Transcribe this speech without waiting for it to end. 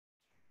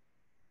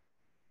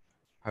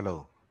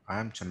Hello, I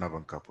am Channa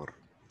Bankapur.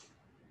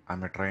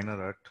 I'm a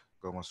trainer at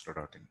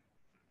Commaster.in.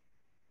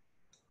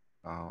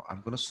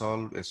 I'm going to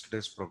solve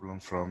yesterday's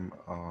problem from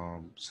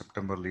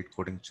September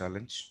LeetCoding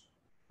challenge.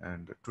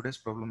 And today's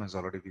problem has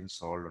already been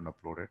solved and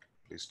uploaded.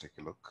 Please take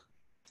a look.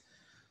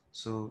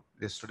 So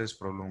yesterday's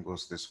problem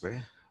goes this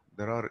way.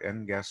 There are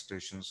n gas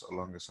stations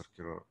along a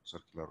circular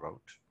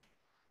route.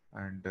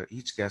 And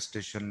each gas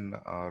station,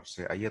 or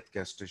say ith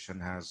gas station,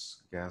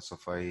 has gas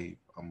of I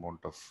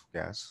amount of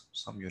gas,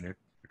 some unit,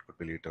 it could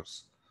be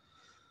liters.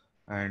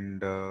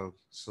 And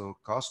so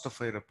cost of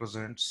I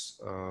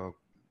represents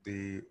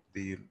the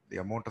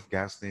amount of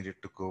gas needed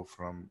to go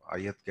from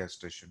ith gas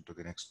station to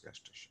the next gas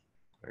station,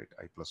 right?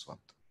 I plus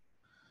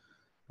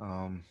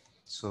one.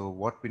 So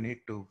what we need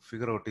to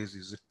figure out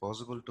is it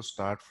possible to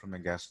start from a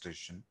gas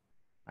station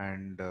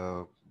and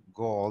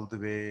go all the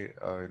way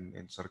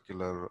in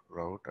circular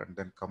route and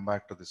then come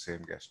back to the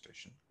same gas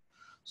station?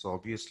 So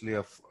obviously,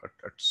 at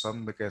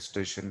some gas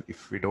station,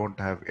 if we don't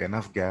have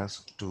enough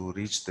gas to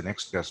reach the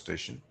next gas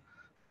station,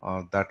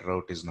 that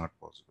route is not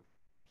possible,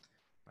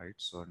 right?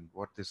 So and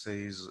what they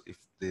say is if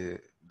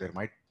there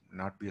might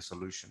not be a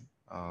solution,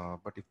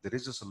 but if there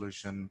is a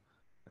solution,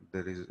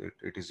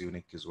 it is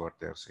unique is what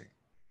they are saying.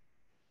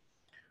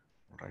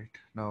 Right,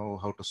 now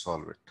how to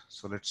solve it.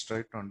 So let's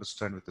try to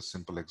understand with a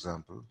simple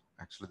example.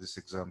 Actually, this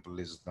example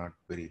is not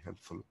very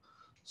helpful.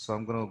 So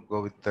I'm going to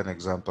go with an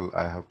example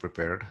I have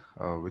prepared,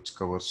 which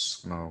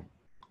covers the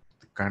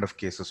kind of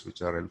cases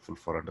which are helpful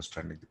for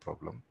understanding the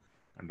problem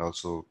and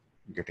also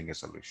getting a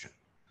solution.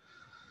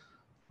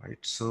 Right,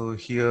 so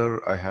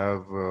here I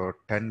have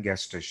 10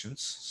 gas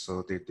stations.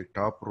 So the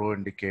top row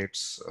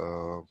indicates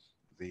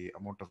the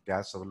amount of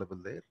gas available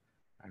there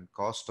and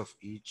cost of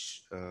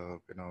each,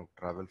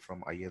 travel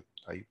from I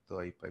to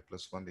I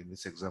plus one. In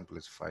this example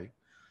is 5.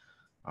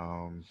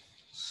 Um,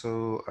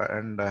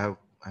 and I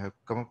have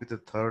come up with a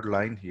third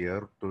line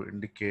here to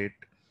indicate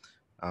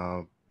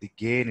the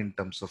gain in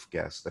terms of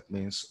gas. That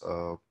means,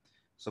 so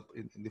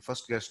in the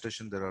first gas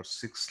station, there are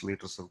 6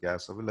 liters of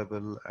gas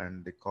available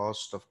and the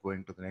cost of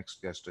going to the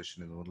next gas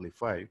station is only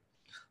 5.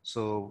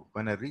 So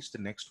when I reach the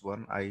next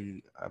one,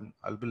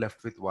 I'll be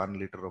left with 1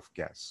 liter of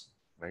gas,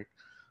 right?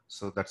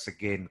 So that's a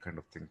gain kind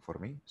of thing for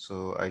me.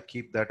 So I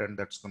keep that and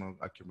that's going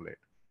to accumulate,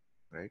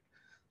 right?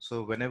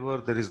 So whenever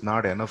there is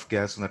not enough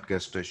gas in that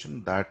gas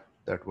station, that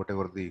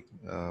whatever the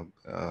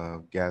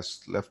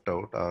gas left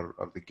out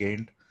or the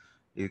gained,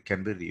 it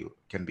can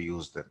be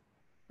used then,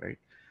 right?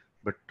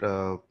 But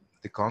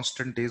the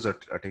constant is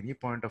at any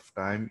point of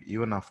time,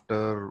 even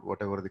after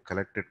whatever the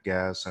collected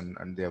gas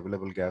and the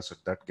available gas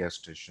at that gas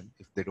station,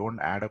 if they don't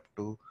add up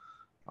to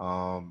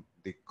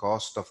the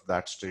cost of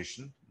that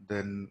station,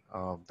 then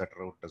that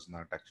route does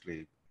not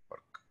actually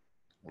work,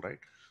 right?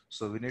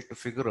 So we need to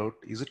figure out,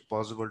 is it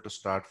possible to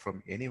start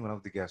from any one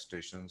of the gas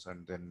stations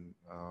and then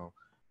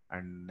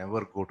and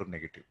never go to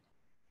negative,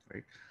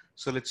 right?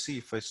 So let's see,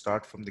 if I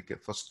start from the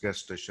first gas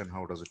station,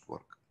 how does it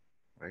work,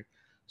 right?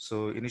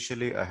 So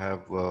initially I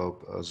have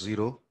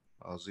zero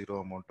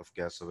amount of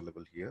gas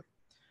available here.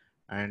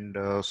 And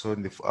so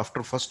in the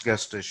after first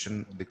gas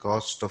station, the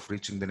cost of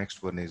reaching the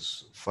next one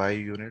is 5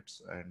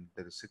 units and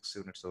there is 6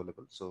 units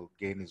available. So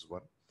gain is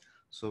 1.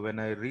 So when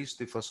I reach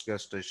the first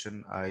gas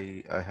station,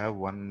 I have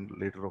 1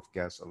 liter of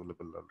gas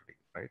available already,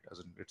 right? As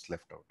in it's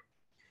left out.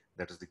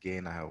 That is the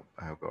gain I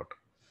have got.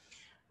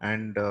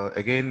 And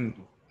again,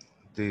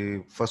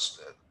 the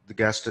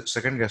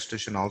second gas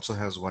station also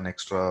has 1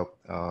 extra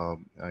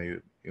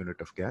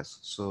unit of gas.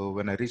 So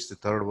when I reach the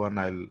third one,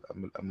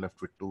 I'm left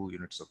with 2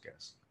 units of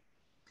gas.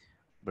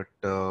 But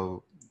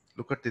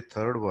look at the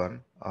third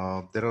one.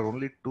 There are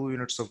only 2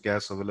 units of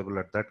gas available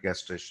at that gas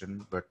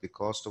station, but the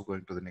cost of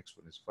going to the next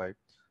one is 5.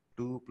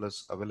 2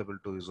 plus available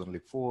 2 is only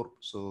 4.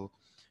 So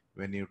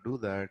when you do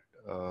that,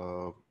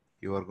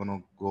 you are going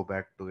to go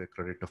back to a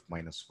credit of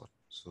 -1.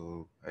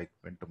 So I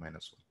went to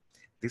 -1.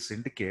 This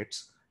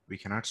indicates we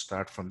cannot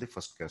start from the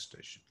first gas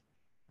station,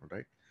 all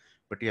right?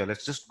 But yeah,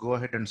 let's just go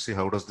ahead and see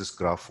how does this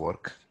graph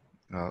work.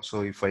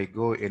 So if I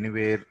go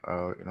anywhere,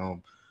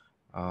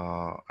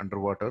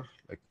 underwater,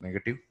 like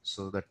negative,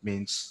 so that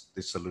means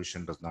this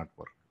solution does not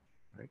work,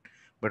 right?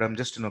 But I'm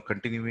just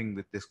continuing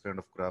with this kind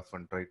of graph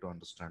and try to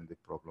understand the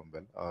problem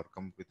well or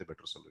come up with a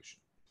better solution.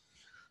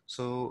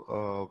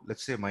 So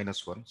let's say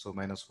 -1. So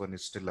 -1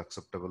 is still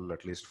acceptable,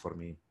 at least for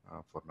me,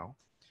 for now.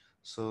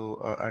 So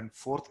and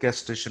fourth gas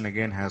station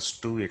again has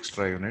 2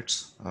 extra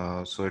units,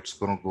 so it's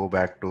going to go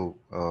back to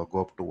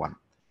go up to 1.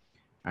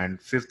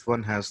 And fifth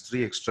one has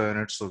 3 extra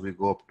units, so we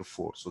go up to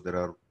 4. So there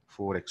are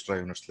 4 extra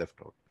units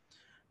left out.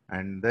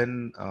 And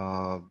then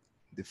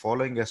the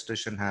following gas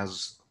station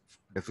has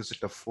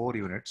deficit of 4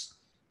 units,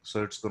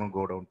 so it's going to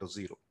go down to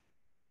 0.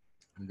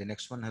 And the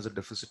next one has a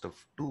deficit of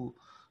 2,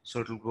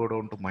 so it will go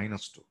down to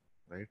 -2,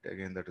 right?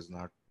 Again, that is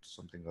not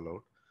something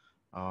allowed.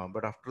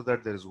 But after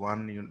that, there is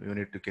 1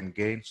 unit you can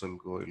gain, so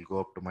it'll go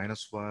up to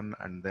 -1,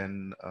 and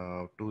then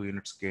 2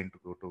 units gain to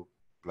go to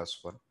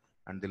 +1.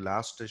 And the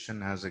last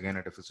station has again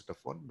a deficit of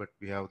 1, but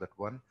we have that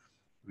 1,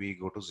 we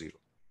go to 0,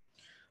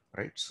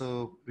 right? So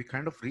we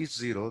kind of reach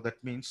 0.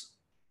 That means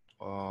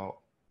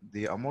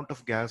the amount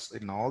of gas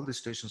in all the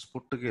stations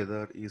put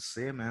together is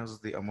same as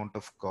the amount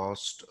of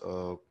cost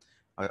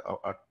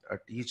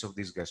at each of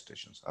these gas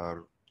stations,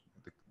 or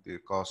the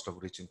cost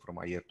of reaching from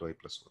IR to I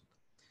plus 1.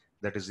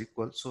 That is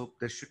equal. So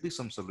there should be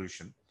some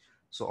solution.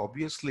 So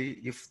obviously,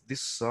 if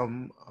this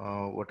sum,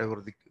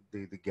 whatever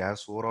the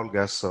gas, overall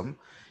gas sum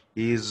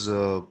is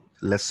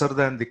lesser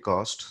than the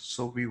cost,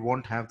 so we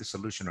won't have the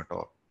solution at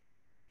all,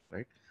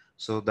 right?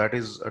 So that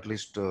is at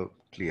least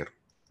clear.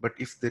 But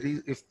if there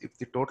is, if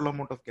the total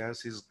amount of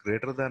gas is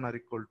greater than or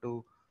equal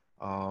to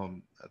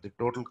the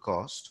total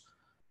cost,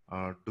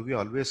 do we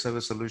always have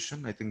a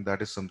solution? I think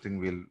that is something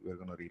we're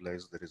going to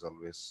realize there is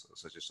always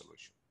such a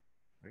solution,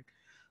 right?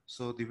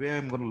 So the way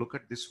I'm going to look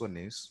at this one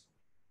is,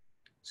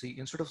 see,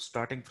 instead of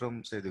starting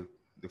from say the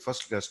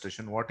first gas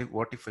station, what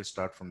if I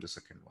start from the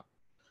second one?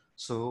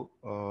 So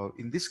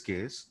in this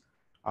case,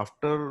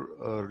 after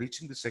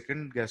reaching the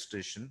second gas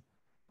station,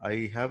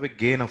 I have a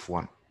gain of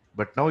 1.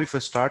 But now if I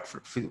start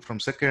from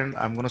second,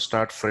 I'm going to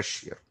start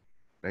fresh here,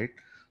 right?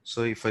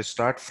 So if I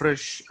start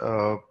fresh,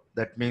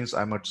 that means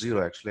I'm at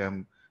 0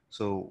 actually.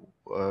 So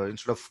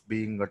instead of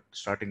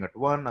starting at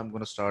 1, I'm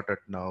going to start at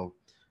now,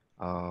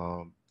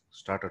 uh,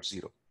 start at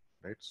 0,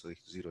 right? So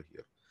it's 0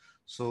 here.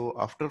 So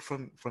after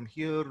from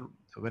here,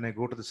 when I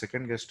go to the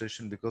second gas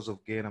station, because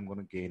of gain, I'm going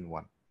to gain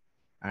 1.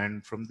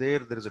 And from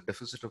there is a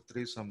deficit of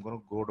 3, so I'm going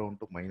to go down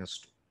to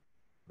 -2,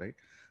 right?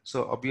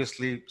 So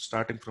obviously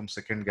starting from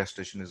second gas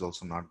station is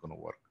also not going to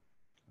work,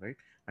 right?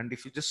 And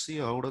if you just see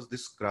how does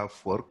this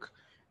graph work,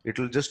 it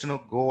will just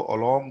go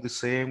along the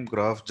same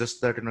graph,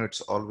 just that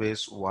it's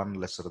always 1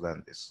 lesser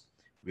than this.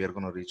 We are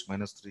going to reach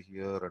 -3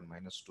 here and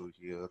 -2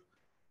 here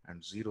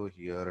and 0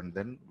 here, and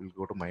then we'll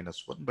go to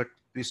 -1. But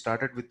we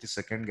started with the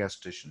second gas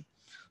station,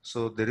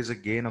 so there is a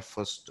gain of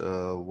first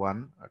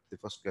 1 at the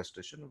first gas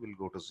station.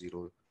 We'll go to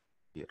 0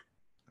 here,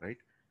 right?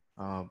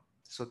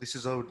 So this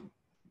is how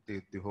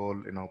the whole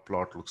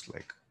plot looks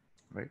like,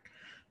 right?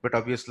 But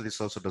obviously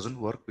this also doesn't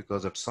work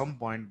because at some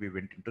point we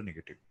went into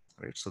negative,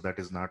 right? So that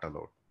is not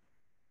allowed.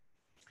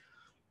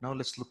 Now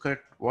let's look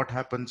at what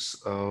happens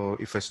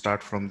if I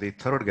start from the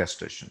third gas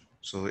station.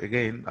 So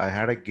again, I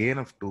had a gain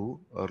of 2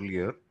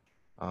 earlier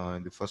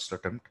in the first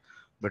attempt,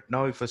 but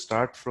now if I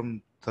start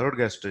from third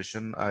gas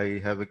station, I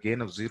have a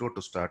gain of 0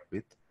 to start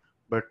with,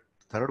 but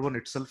third one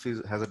itself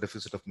has a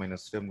deficit of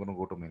 -3. I'm going to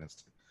go to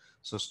 -3.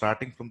 So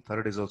starting from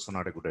third is also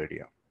not a good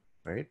idea,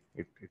 right?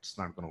 It's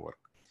not going to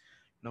work.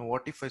 Now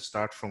what if I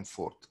start from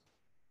fourth?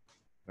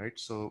 Right,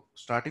 so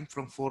starting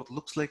from fourth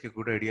looks like a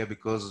good idea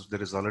because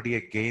there is already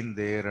a gain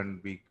there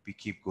and we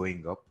keep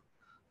going up.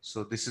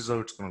 So this is how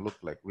it's going to look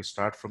like. We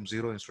start from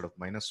 0 instead of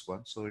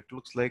 -1. So it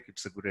looks like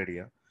it's a good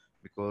idea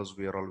because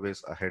we are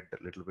always ahead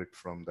a little bit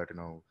from that,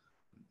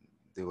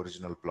 the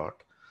original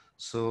plot.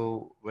 So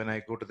when I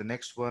go to the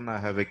next one, I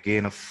have a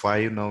gain of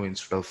 5 now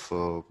instead of,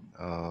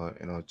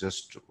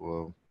 just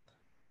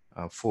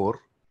 4.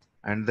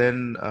 And then,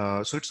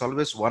 so it's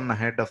always 1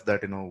 ahead of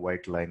that,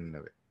 white line in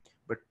a way.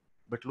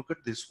 But look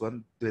at this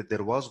one,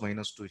 there was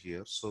 -2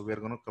 here. So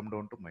we're going to come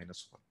down to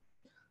 -1.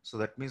 So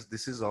that means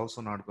this is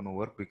also not going to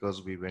work because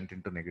we went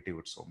into negative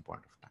at some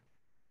point of time,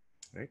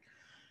 right?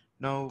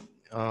 Now,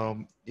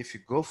 if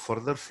you go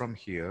further from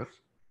here,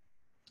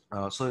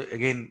 so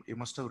again, you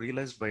must have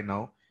realized by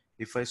now,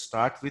 if I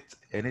start with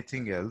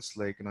anything else,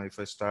 like, if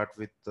I start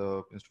with,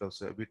 instead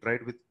of, we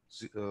tried with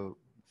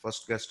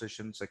first gas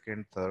station,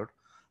 second, third,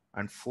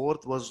 and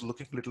fourth was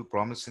looking a little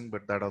promising,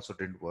 but that also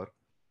didn't work.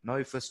 Now,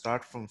 if I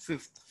start from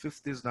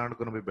fifth is not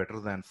going to be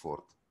better than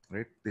fourth,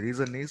 right? The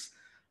reason is,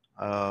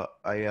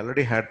 I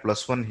already had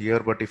 +1 here,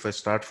 but if I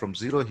start from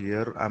 0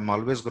 here, I'm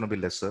always going to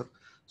be lesser.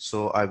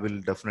 So I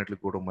will definitely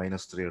go to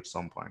 -3 at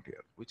some point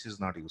here, which is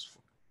not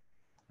useful,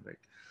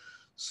 right?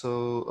 So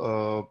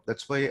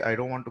that's why I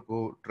don't want to go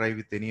try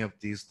with any of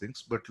these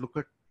things. But look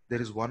at,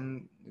 there is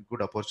one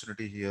good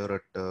opportunity here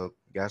at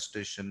gas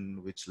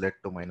station, which led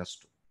to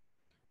 -2.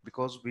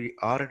 Because we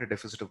are at a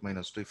deficit of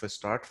 -2, if I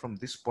start from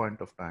this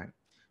point of time,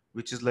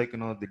 which is like,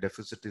 the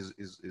deficit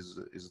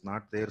is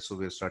not there, so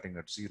we're starting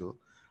at 0.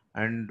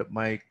 And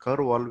my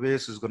curve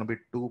always is going to be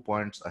 2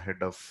 points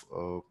ahead of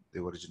the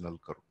original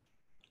curve,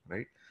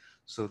 right?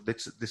 So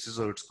this is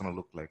how it's going to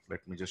look like.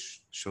 Let me just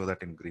show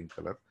that in green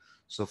color.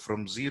 So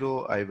from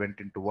 0, I went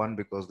into 1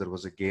 because there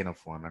was a gain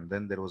of 1, and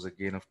then there was a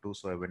gain of 2,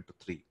 so I went to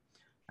 3.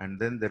 And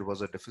then there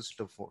was a deficit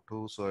of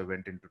 2, so I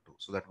went into 2.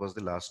 So that was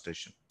the last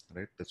station,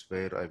 right? That's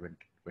where I went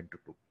to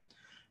 2.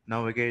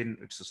 Now again,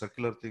 it's a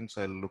circular thing,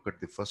 so I'll look at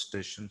the first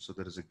station. So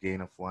there is a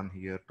gain of 1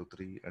 here to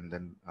 3, and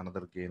then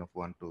another gain of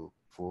 1 to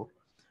 4.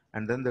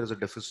 And then there is a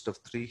deficit of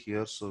 3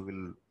 here, so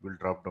we'll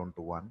drop down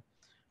to 1.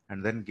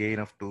 And then gain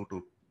of 2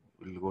 to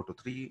will go to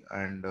 3,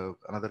 and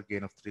another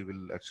gain of 3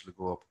 will actually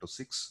go up to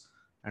 6.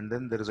 And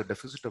then there is a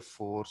deficit of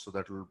 4, so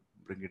that will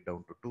bring it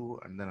down to 2,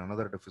 and then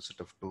another deficit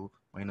of 2,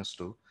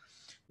 -2,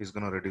 is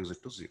going to reduce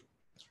it to 0.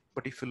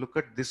 But if you look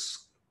at this,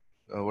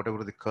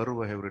 whatever the curve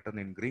I have written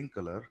in green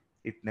color,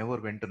 it never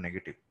went to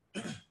negative.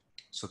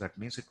 So that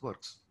means it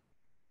works.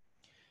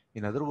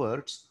 In other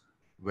words,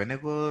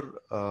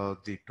 whenever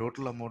the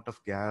total amount of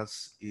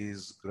gas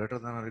is greater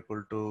than or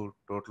equal to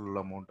total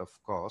amount of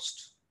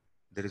cost,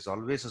 there is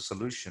always a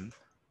solution,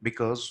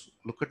 because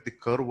look at the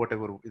curve,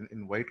 whatever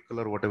in white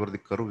color, whatever the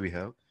curve we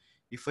have.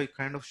 If I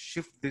kind of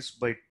shift this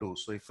by 2,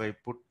 so if I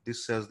put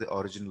this as the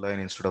origin line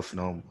instead of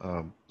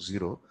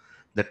 0,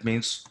 that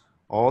means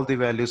all the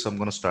values I'm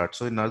going to start.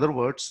 So in other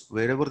words,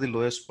 wherever the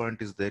lowest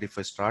point is there, if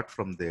I start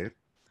from there,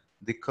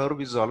 the curve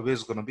is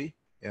always going to be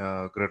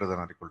greater than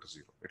or equal to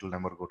 0. It will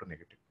never go to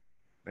negative,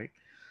 right?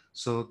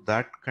 So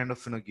that kind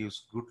of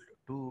gives good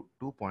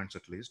two points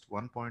at least.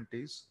 One point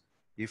is,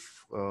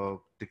 if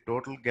the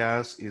total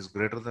gas is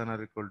greater than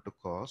or equal to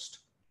cost,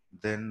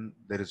 then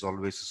there is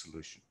always a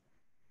solution,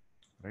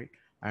 right?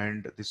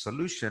 And the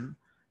solution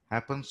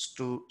happens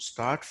to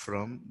start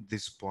from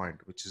this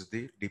point, which is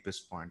the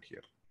deepest point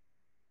here,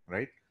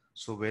 right?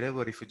 So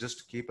wherever, if you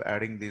just keep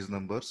adding these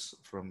numbers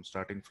from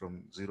starting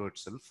from 0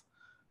 itself,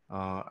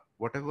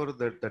 whatever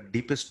the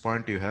deepest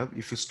point you have,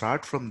 if you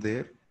start from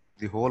there,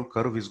 the whole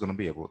curve is going to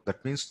be above.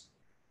 That means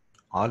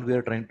all we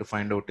are trying to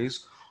find out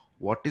is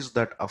what is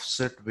that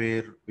offset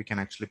where we can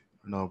actually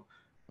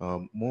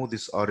move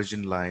this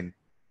origin line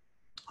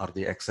or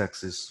the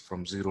x-axis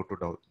from 0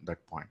 to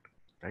that point,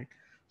 right?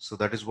 So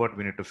that is what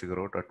we need to figure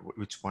out at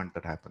which point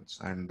that happens,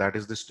 and that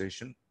is the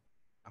station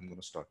I'm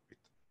going to start with,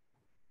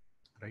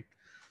 right?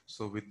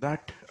 So with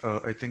that,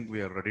 I think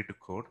we are ready to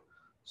code.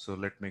 So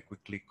let me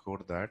quickly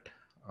code that.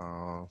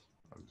 I'll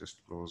just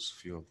close a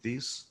few of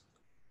these.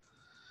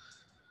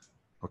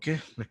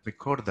 Okay, let me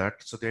code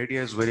that. So the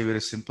idea is very,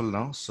 very simple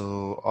now.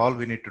 So all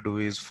we need to do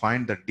is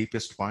find the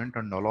deepest point,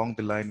 and along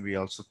the line, we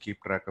also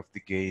keep track of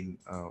the gain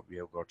we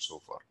have got so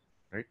far,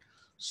 right?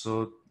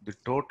 So the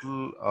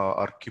total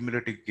or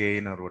cumulative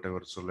gain or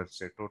whatever. So let's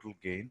say total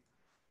gain,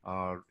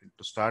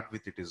 to start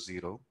with, it is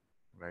 0,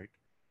 right?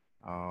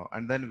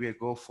 And then we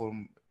go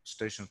from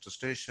station to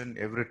station.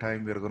 Every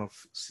time we are going to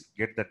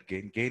get that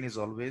gain. Gain is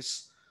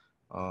always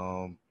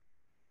um,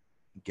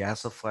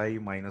 gas of I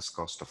minus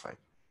cost of I,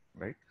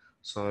 right?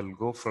 So I'll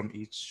go from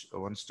each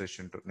one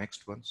station to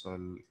next one. So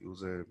I'll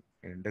use an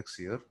index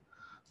here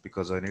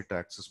because I need to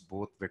access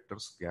both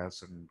vectors,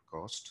 gas and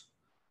cost.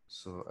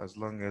 So as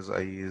long as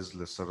I is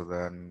lesser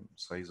than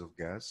size of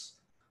gas,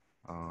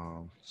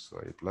 so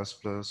I plus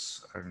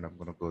plus, and I'm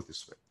going to go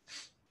this way,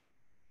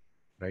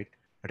 right?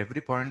 At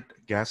every point,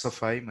 gas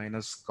of I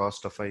minus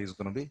cost of I is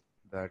going to be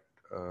that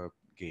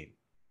gain,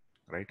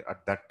 right?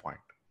 At that point,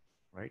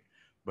 right?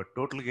 But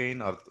total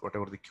gain or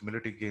whatever the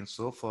cumulative gain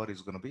so far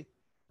is going to be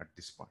at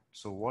this point.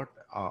 So what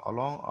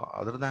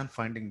other than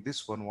finding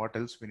this one, what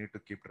else we need to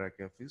keep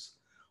track of is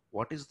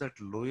what is that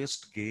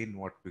lowest gain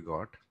what we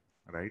got,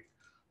 right?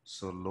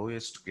 So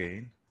lowest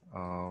gain,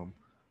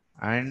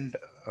 and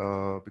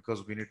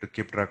because we need to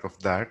keep track of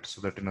that, so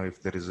that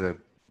if there is a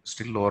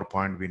still lower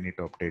point, we need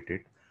to update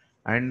it.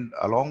 And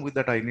along with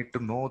that, I need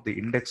to know the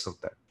index of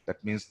that.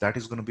 That means that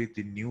is going to be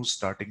the new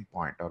starting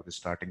point or the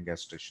starting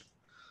gas station.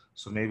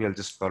 So maybe I'll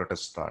just call it a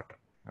start,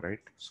 right?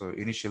 So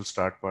initial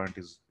start point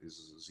is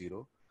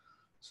 0.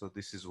 So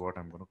this is what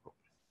I'm going to go,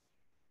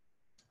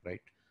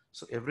 right?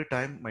 So every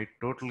time my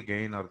total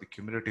gain or the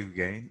cumulative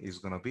gain is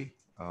going to be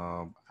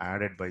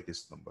added by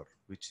this number,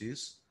 which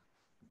is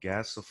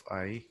gas of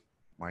I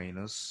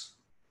minus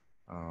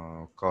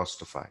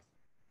cost of I.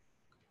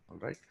 All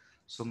right.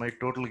 So my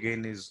total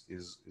gain is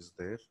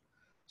there.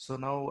 So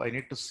now I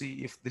need to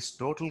see if this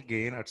total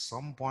gain at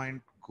some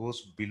point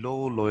goes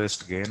below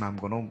lowest gain. I'm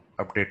going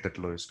to update that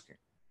lowest gain.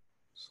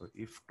 So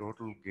if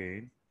total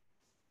gain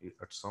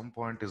at some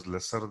point is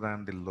lesser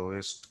than the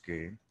lowest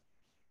gain,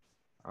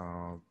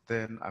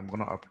 then I'm going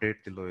to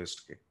update the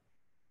lowest gain,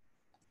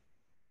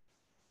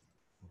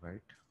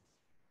 right?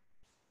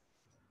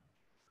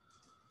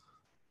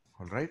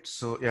 All right.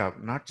 So yeah,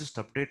 not just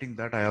updating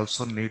that, I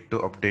also need to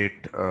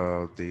update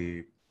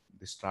the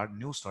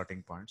new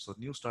starting point. So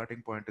new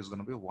starting point is going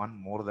to be one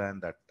more than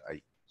that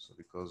I. So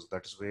because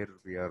that's where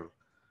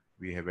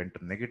we have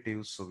entered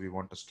negative, so we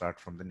want to start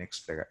from the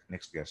next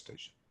gas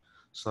station.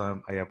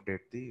 So I update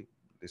the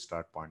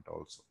start point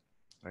also,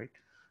 right?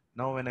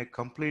 Now when I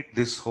complete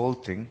this whole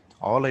thing,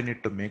 all I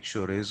need to make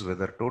sure is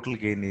whether total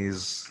gain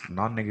is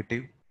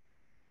non-negative.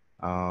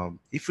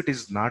 If it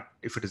is not,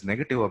 if it is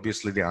negative,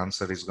 obviously the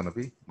answer is going to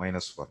be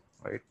 -1,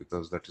 right?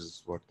 Because that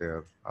is what they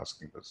are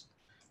asking us.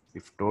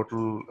 If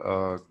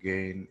total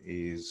gain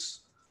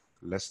is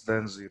less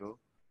than 0,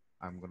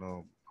 I'm going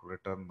to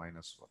return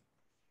 -1.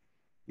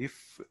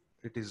 If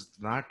it is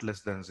not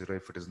less than 0,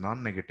 if it is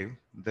non-negative,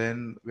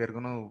 then we are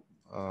going to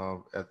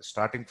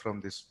starting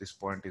from this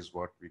point is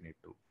what we need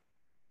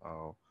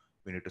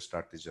to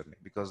start the journey,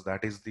 because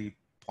that is the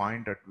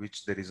point at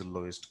which there is a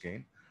lowest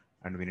gain,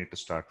 and we need to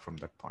start from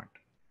that point,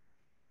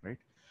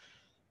 right?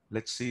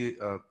 Let's see.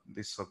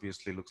 This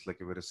obviously looks like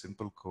a very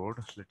simple code.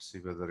 Let's see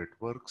whether it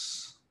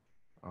works.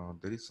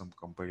 There is some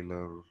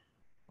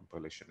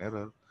compilation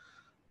error.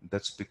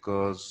 That's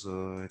because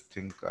I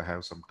think I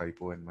have some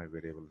typo in my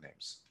variable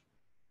names.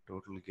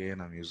 Total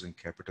gain, I'm using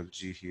capital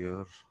G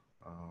here.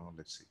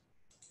 Let's see.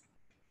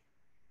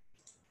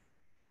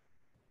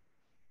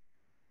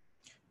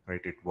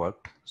 right? It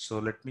worked. So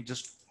let me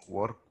just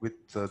work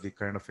with the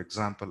kind of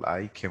example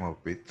I came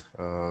up with.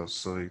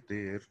 So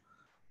there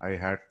I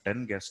had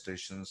 10 gas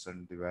stations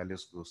and the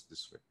values goes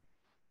this way.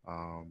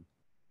 Um,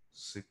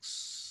 6,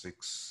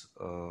 6,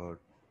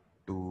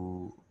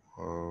 2,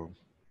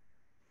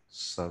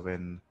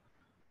 7,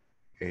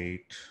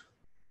 8,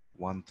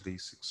 1, 3,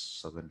 6,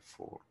 7,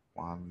 4,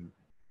 1,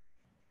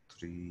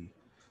 3,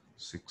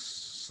 6,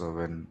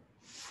 7,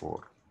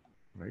 4,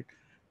 right?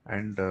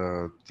 And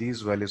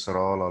these values are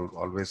all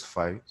always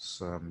 5.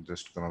 So I'm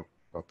just gonna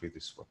copy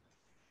this one,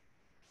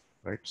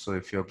 right? So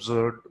if you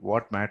observed,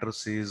 what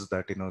matters is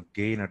that,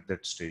 gain at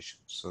that station.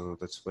 So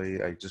that's why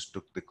I just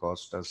took the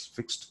cost as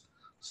fixed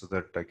so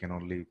that I can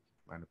only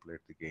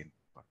manipulate the gain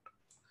part.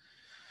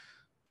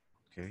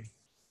 Okay,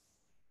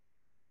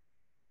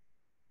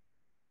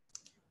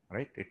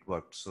 right? It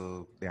worked.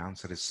 So the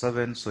answer is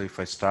 7. So if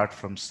I start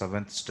from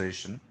 7th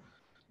station,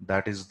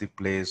 that is the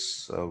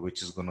place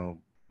which is going to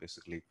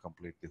basically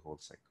complete the whole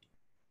cycle,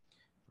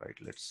 right?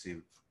 Let's see if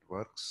it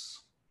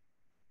works.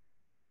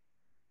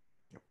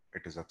 Yep,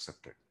 it is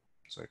accepted.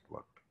 So it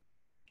worked.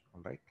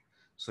 All right.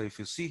 So if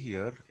you see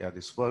here, yeah,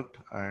 this worked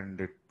and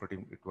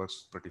it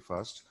works pretty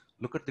fast.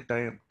 Look at the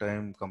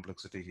time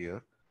complexity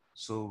here.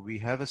 So we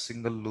have a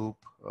single loop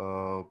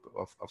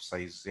of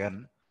size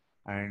n,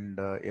 and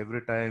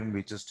every time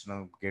we just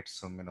get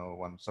some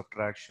one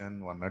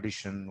subtraction, one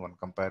addition, one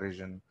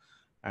comparison,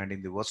 and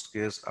in the worst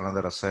case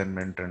another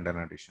assignment and an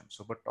addition.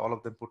 So but all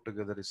of them put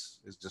together is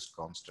just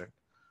constant.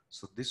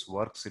 So this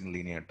works in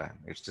linear time.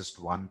 It's just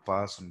one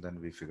pass and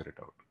then we figure it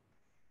out,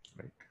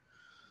 right?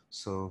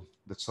 So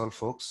that's all,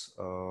 folks.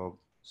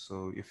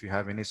 So if you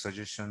have any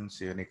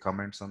suggestions, any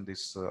comments on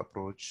this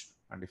approach,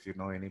 and if you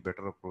know any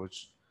better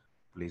approach,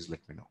 please let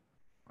me know,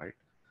 right?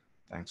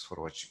 Thanks for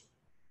watching.